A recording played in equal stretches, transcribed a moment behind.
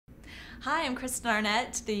Hi, I'm Kristen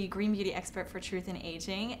Arnett, the green beauty expert for Truth in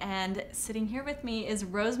Aging, and sitting here with me is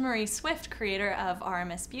Rosemary Swift, creator of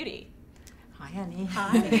RMS Beauty. Hi, honey.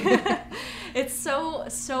 Hi. It's so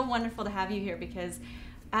wonderful to have you here because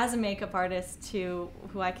as a makeup artist who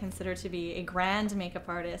I consider to be a grand makeup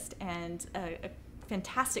artist and a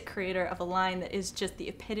fantastic creator of a line that is just the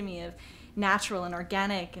epitome of natural and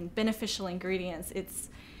organic and beneficial ingredients,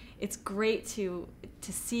 it's great to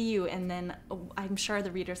see you, and then I'm sure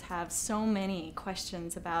the readers have so many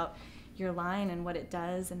questions about your line and what it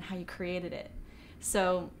does and how you created it.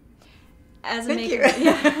 So as a makeup,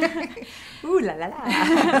 yeah. Ooh la la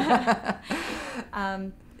la.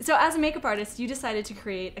 So as a makeup artist, you decided to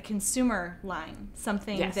create a consumer line,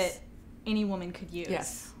 something Yes. that any woman could use.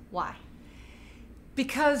 Yes. Why?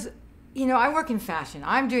 Because, you know, I work in fashion.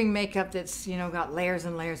 I'm doing makeup that's, you know, got layers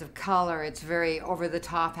and layers of color. It's very over the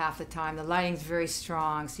top half the time. The lighting's very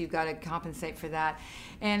strong, so you've got to compensate for that.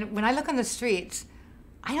 And when I look on the streets,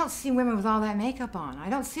 I don't see women with all that makeup on. I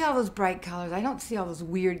don't see all those bright colors. I don't see all those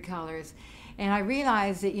weird colors. And I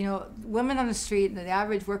realize that, you know, women on the street, the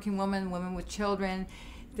average working woman, women with children,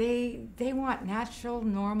 they want natural,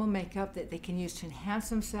 normal makeup that they can use to enhance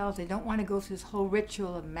themselves. They don't want to go through this whole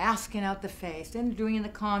ritual of masking out the face and doing the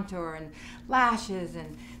contour and lashes.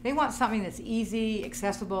 And they want something that's easy,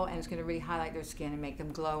 accessible, and it's going to really highlight their skin and make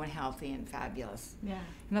them glow and healthy and fabulous. Yeah.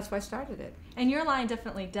 And that's why I started it. And your line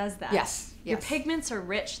definitely does that. Yes. Your pigments are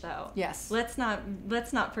rich, though. Yes. Let's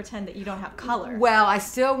not pretend that you don't have color. Well, I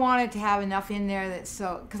still wanted to have enough in there that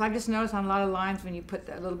because I've just noticed on a lot of lines when you put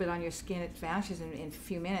a little bit on your skin, it vanishes in a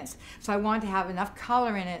few minutes. So I wanted to have enough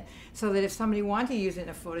color in it so that if somebody wanted to use it in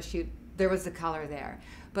a photo shoot, there was the color there.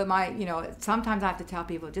 But sometimes I have to tell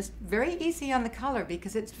people just very easy on the color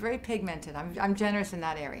because it's very pigmented. I'm generous in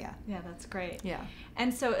that area. Yeah, that's great. Yeah.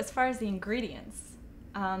 And so as far as the ingredients,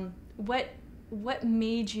 what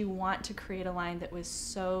made you want to create a line that was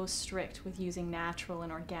so strict with using natural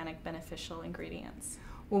and organic beneficial ingredients?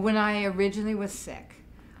 Well, when I originally was sick,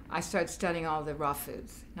 I started studying all the raw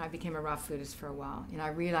foods. And I became a raw foodist for a while. And I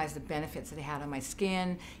realized the benefits that it had on my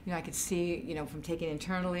skin. You know, I could see, you know, from taking it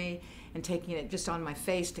internally and taking it just on my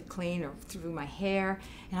face to clean or through my hair.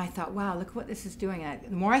 And I thought, wow, look what this is doing. And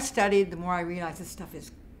the more I studied, the more I realized this stuff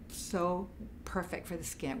is so perfect for the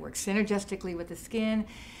skin. It works synergistically with the skin.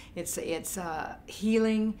 It's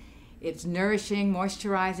healing, it's nourishing,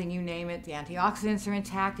 moisturizing, you name it. The antioxidants are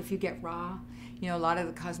intact if you get raw. You know, a lot of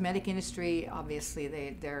the cosmetic industry, obviously,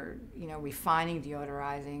 they're you know, refining,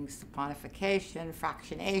 deodorizing, saponification,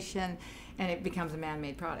 fractionation, and it becomes a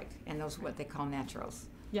man-made product. And those are what they call naturals.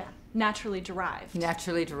 Yeah, naturally derived.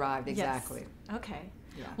 Naturally derived, exactly. Yes. Okay.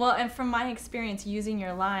 Yeah. Well, and from my experience using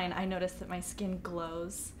your line, I noticed that my skin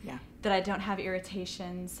glows, Yeah. that I don't have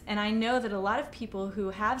irritations. And I know that a lot of people who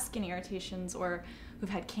have skin irritations or who've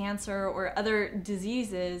had cancer or other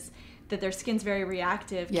diseases, that their skin's very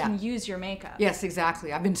reactive, Yeah. can use your makeup. Yes,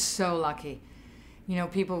 exactly. I've been so lucky. You know,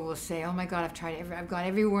 people will say, oh my God, I've gone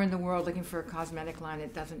everywhere in the world looking for a cosmetic line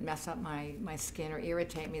that doesn't mess up my skin or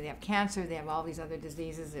irritate me. They have cancer, they have all these other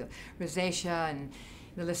diseases, rosacea, and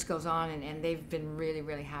the list goes on, and they've been really,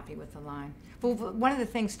 really happy with the line. Well, one of the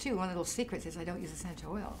things too, one of the little secrets is I don't use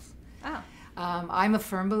essential oils. Oh. I'm a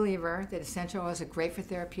firm believer that essential oils are great for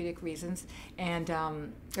therapeutic reasons, and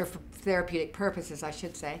or for therapeutic purposes, I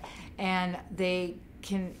should say, and they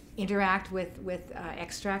can interact with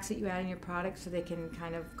extracts that you add in your product, so they can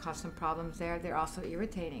kind of cause some problems there. They're also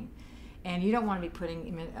irritating, and you don't want to be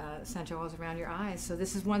putting essential oils around your eyes. So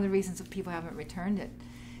this is one of the reasons that people haven't returned it,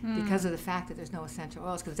 because of the fact that there's no essential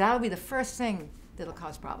oils, because that'll be the first thing that'll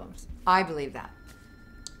cause problems. I believe that.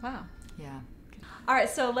 Wow. Yeah. All right,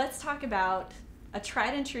 so let's talk about a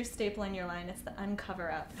tried and true staple in your line. It's the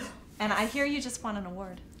Uncover Up. And I hear you just won an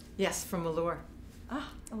award. Yes, from Allure. Oh,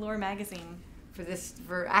 Allure magazine.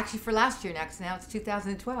 For last year next. Now it's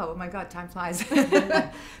 2012. Oh my God, time flies.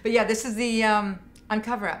 But yeah, this is the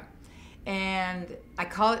Uncover Up. And I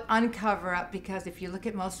call it Uncover Up because if you look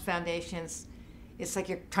at most foundations, it's like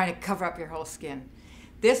you're trying to cover up your whole skin.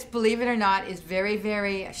 This, believe it or not, is very,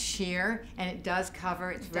 very sheer, and it does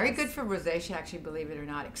cover. It's very good for rosacea, actually, believe it or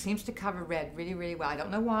not. It seems to cover red really, really well. I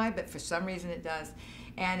don't know why, but for some reason it does.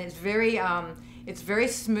 And it's very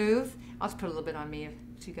smooth. I'll just put a little bit on me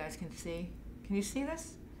so you guys can see. Can you see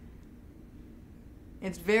this?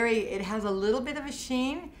 It has a little bit of a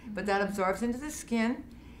sheen, but that absorbs into the skin.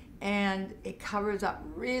 And it covers up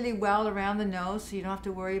really well around the nose, so you don't have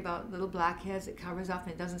to worry about little blackheads. It covers up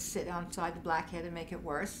and it doesn't sit outside the blackhead and make it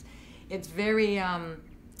worse. It's very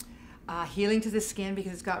Healing to the skin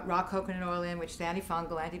because it's got raw coconut oil in, which is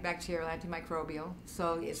antifungal, antibacterial, antimicrobial.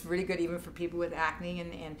 So it's really good even for people with acne.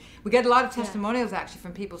 And we get a lot of testimonials actually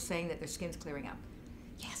from people saying that their skin's clearing up.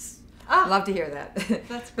 Yes. Love to hear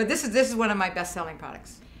that. But this is one of my best-selling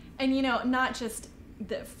products. And you know, not just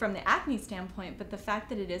from the acne standpoint, but the fact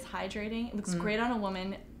that it is hydrating. It looks great on a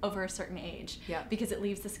woman over a certain age. Yeah. Because it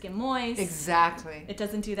leaves the skin moist. Exactly. It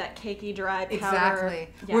doesn't do that cakey, dry powder. Exactly.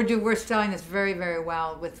 Yeah. We're selling this very, very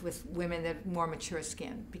well with women that have more mature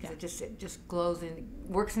skin because it just glows and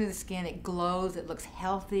works into the skin. It glows. It looks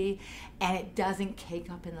healthy, and it doesn't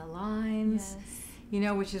cake up in the lines. Yes. You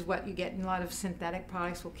know, which is what you get in a lot of synthetic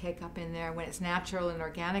products will cake up in there. When it's natural and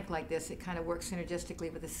organic like this, it kind of works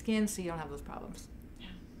synergistically with the skin, so you don't have those problems. Yeah.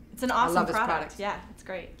 It's an awesome I love this product. Yeah, it's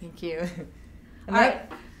great. Thank you. All right.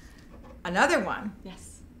 Another one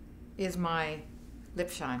is my lip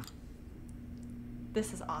shine.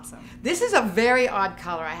 This is awesome. This is a very odd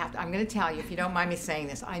color. I'm going to tell you, if you don't mind me saying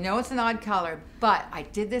this. I know it's an odd color, but I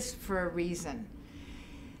did this for a reason.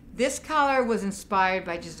 This color was inspired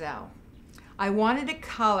by Giselle. I wanted a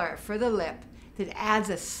color for the lip that adds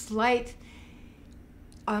a slight,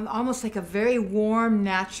 almost like a very warm,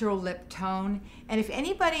 natural lip tone. And if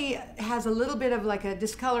anybody has a little bit of like a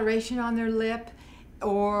discoloration on their lip,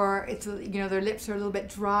 or it's, you know, their lips are a little bit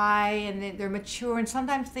dry and they're mature, and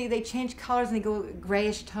sometimes they change colors and they go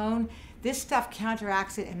grayish tone, this stuff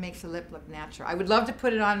counteracts it and makes the lip look natural. I would love to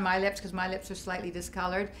put it on my lips because my lips are slightly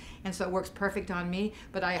discolored, and so it works perfect on me,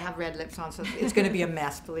 but I have red lips on, so it's going to be a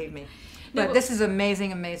mess, believe me. But this is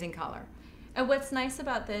amazing, amazing color. And what's nice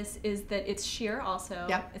about this is that it's sheer also.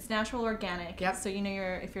 Yep. It's natural, organic. Yep. So you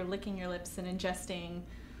know, if you're licking your lips and ingesting,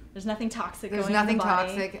 there's nothing toxic There's going nothing in the body.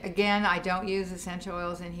 toxic. Again, I don't use essential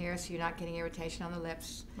oils in here, so you're not getting irritation on the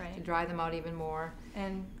lips to dry them out even more.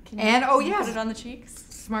 And can you put it on the cheeks?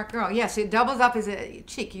 Smart girl. Yes, it doubles up as a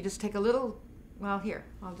cheek. You just take a little, well, here.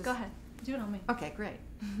 I'll just... Go ahead. Do it on me. Okay, great.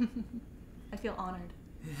 I feel honored.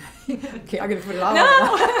 Okay, I'm going to put it all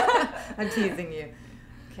No! over. I'm teasing you.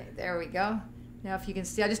 Okay, there we go. Now if you can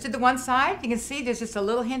see, I just did the one side. You can see there's just a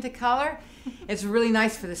little hint of color. It's really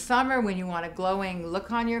nice for the summer when you want a glowing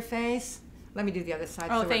look on your face. Let me do the other side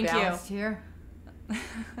so we're balanced here.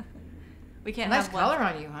 We can't nice have color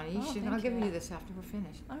on you, honey. Oh, I'll give you this after we're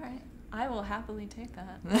finished. All right. I will happily take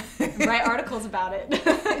that. Write articles about it.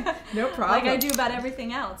 No problem. Like I do about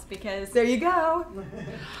everything else, because... There you go.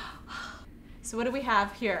 So what do we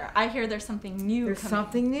have here? I hear there's something new There's coming.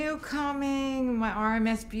 something new coming. My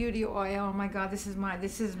RMS Beauty oil. Oh my God, this is my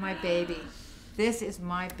baby. This is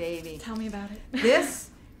my baby. Tell me about it.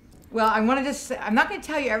 This, well, I wanted to say, I'm not going to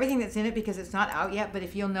tell you everything that's in it because it's not out yet, but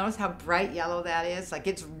if you'll notice how bright yellow that is, like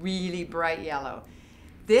it's really bright yellow.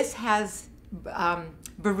 This has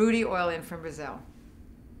Baruti oil in from Brazil.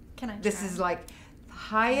 Can I try? This is like the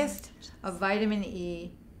highest of vitamin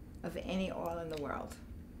E of any oil in the world.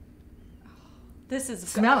 This is...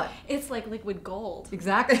 Smell it. It's like liquid gold.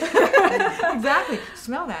 Exactly. Exactly.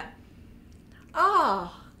 Smell that.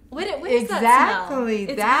 Oh, what is that smell? Exactly.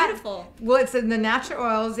 It's beautiful. Well, it's in the natural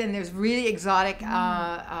oils, and there's really exotic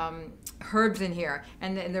herbs in here,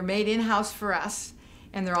 and they're made in-house for us,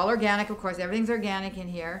 and they're all organic, of course. Everything's organic in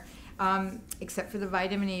here, except for the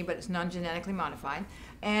vitamin E, but it's non-genetically modified.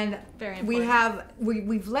 And very important.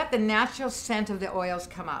 we've let the natural scent of the oils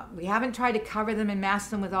come out. We haven't tried to cover them and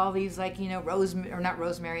mask them with all these, like, you know,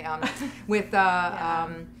 with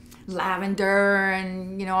lavender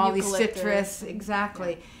and, you know, all these citrus.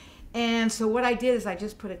 Exactly. Yeah. And so what I did is I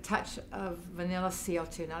just put a touch of vanilla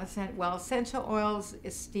CO2. Not essential oils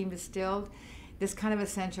is steam distilled. This kind of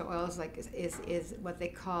essential oils is what they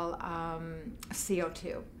call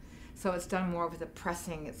CO2. So it's done more with a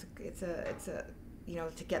pressing. It's a you know,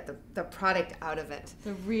 to get the product out of it.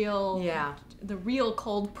 The real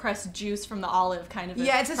cold pressed juice from the olive kind of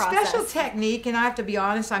it's a process. special technique, and I have to be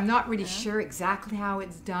honest, I'm not really sure exactly how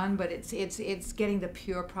it's done, but it's getting the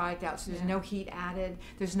pure product out. So there's no heat added,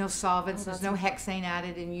 there's no solvents, there's no hexane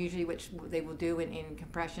added, and usually which they will do in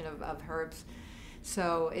compression of herbs.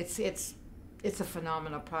 So it's a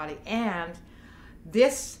phenomenal product. And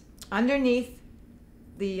this underneath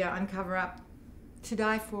the uncover up, to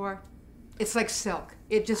die for. It's like silk.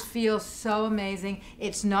 It just feels so amazing.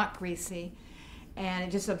 It's not greasy, and it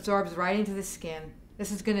just absorbs right into the skin.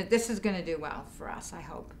 This is gonna do well for us, I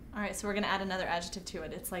hope. All right, so we're gonna add another adjective to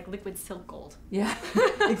it. It's like liquid silk gold. Yeah,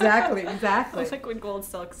 exactly. Liquid gold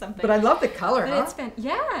silk something. But I love the color. But huh?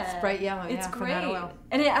 It's bright yellow. It's yeah, great, oil.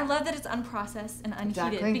 And I love that it's unprocessed and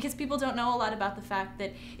unheated. Exactly. Because people don't know a lot about the fact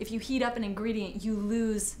that if you heat up an ingredient, you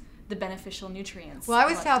lose the beneficial nutrients. Well, I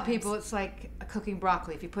always tell people it's like cooking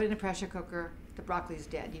broccoli. If you put it in a pressure cooker, the broccoli's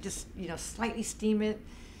dead. You just, slightly steam it,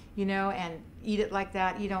 you know, and eat it like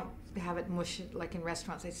that. You don't have it mush, like in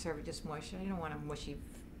restaurants they serve it just mush. You don't want a mushy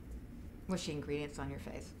ingredients on your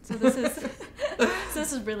face. So this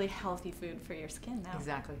is really healthy food for your skin now.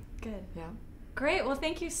 Exactly. Good. Yeah. Great. Well,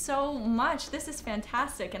 thank you so much. This is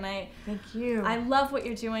fantastic, and thank you. I love what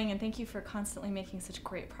you're doing, and thank you for constantly making such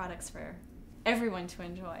great products for everyone to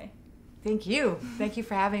enjoy. Thank you. Thank you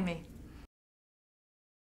for having me.